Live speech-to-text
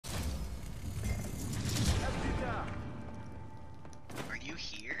you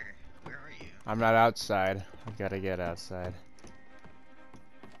here? Where are you? I'm not outside. I gotta get outside.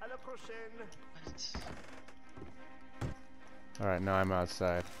 What? Alright, no, I'm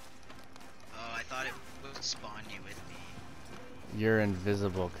outside. Oh, I thought it would spawn you with me. You're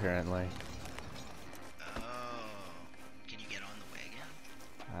invisible currently. Oh. Can you get on the wagon?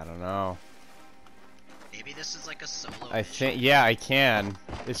 I don't know. Maybe this is like a solo I mission. think, yeah, I can.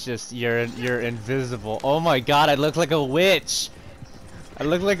 It's just you're invisible. Oh my god, I look like a witch. I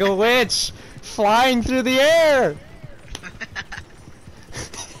look like a witch flying through the air.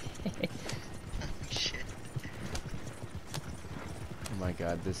 Shit. Oh my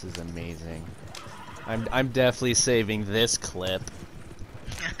god, this is amazing. I'm definitely saving this clip.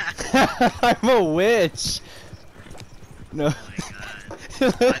 I'm a witch. No. Oh my god. I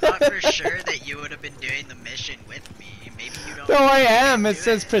thought for sure that you would have been doing the mission with me. Maybe you don't. No, I am. It do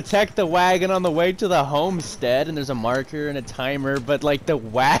says protect the wagon on the way to the homestead, and there's a marker and a timer, but like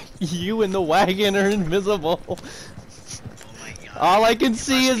you and the wagon are invisible. Oh my god. All I can It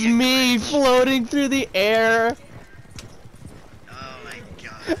see must is be a me glitch. floating through the air. Oh my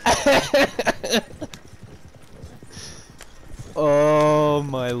god. Oh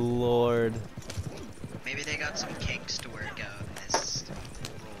my lord. Maybe they got some kinks to work out in this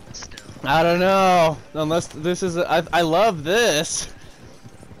role still. I don't know. Unless this is I love this.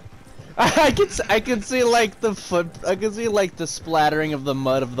 I can see like I can see like the splattering of the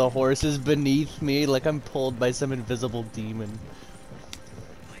mud of the horses beneath me, like I'm pulled by some invisible demon. Oh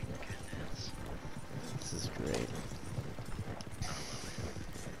my goodness. This is great.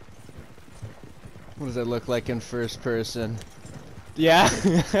 What does it look like in first person? Yeah.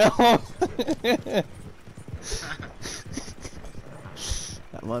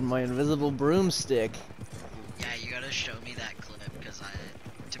 I'm on my invisible broomstick. Yeah, you gotta show me that clip, because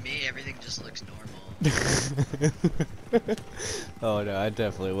to me, everything just looks normal. Oh no, I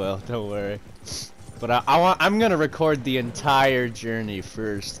definitely will. Don't worry. But I'm gonna record the entire journey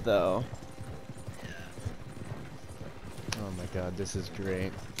first, though. Yeah. Oh my god, this is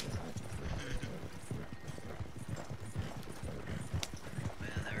great. Man,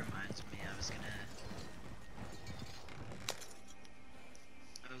 that reminds me, I was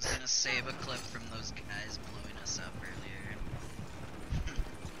gonna save a clip from those guys blowing us up earlier.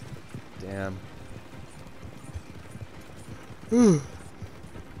 Damn.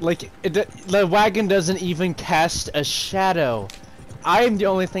 Like, the wagon doesn't even cast a shadow. I am the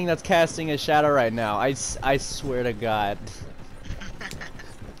only thing that's casting a shadow right now. I swear to God. That's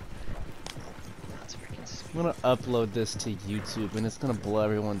freaking sweet. I'm gonna upload this to YouTube and it's gonna blow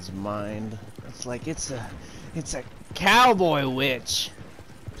everyone's mind. It's like, it's a cowboy witch.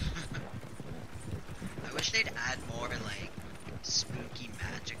 I wish they'd add more, like, spooky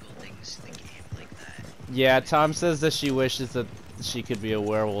magical things to the game like that. Yeah, Tom says that she wishes that she could be a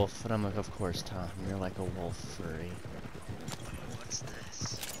werewolf, and I'm like, of course, Tom, you're like a wolf furry. What's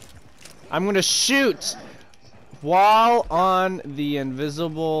this? I'm gonna shoot while on the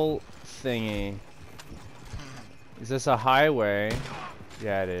invisible thingy. Is this a highway?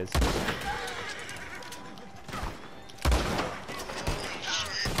 Yeah, it is. Holy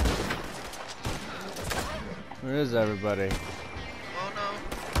shit. Where is everybody? Oh no.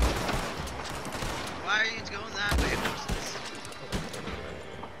 Why are you going that way, horses?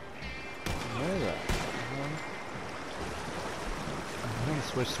 Where the hell? I'm gonna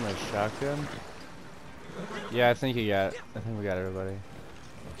switch to my shotgun. Yeah, I think we got everybody.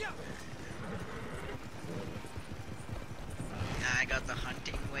 Yeah, I got the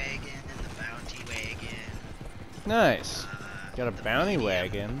hunting wagon and the bounty wagon. Nice. Got a bounty medium.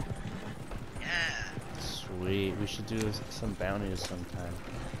 wagon. Yeah. Sweet. We should do some bounties sometime.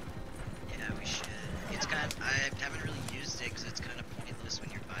 Yeah, we should. It's I haven't really used it because it's kind of pointless when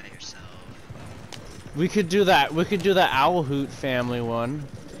you're by yourself. We could do that. We could do the Owl Hoot family one.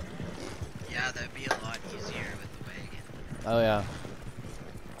 Yeah, that'd be a lot easier with the wagon. Oh yeah.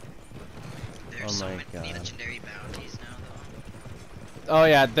 There's Oh so my many God. legendary bounties now, though. Oh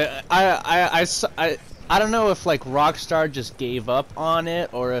yeah. I don't know if like Rockstar just gave up on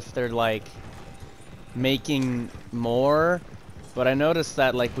it or if they're like making more, but I noticed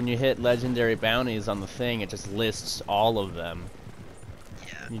that like when you hit legendary bounties on the thing, it just lists all of them.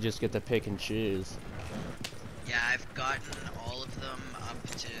 Yeah. You just get to pick and choose. Yeah, I've gotten all of them up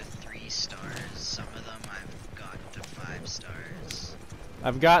to 3 stars. Some of them I've gotten to 5 stars.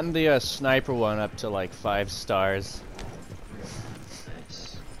 I've gotten the sniper one up to like 5 stars.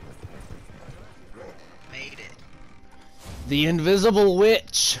 Nice. Made it. The invisible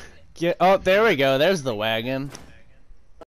witch. Oh, there we go. There's the wagon.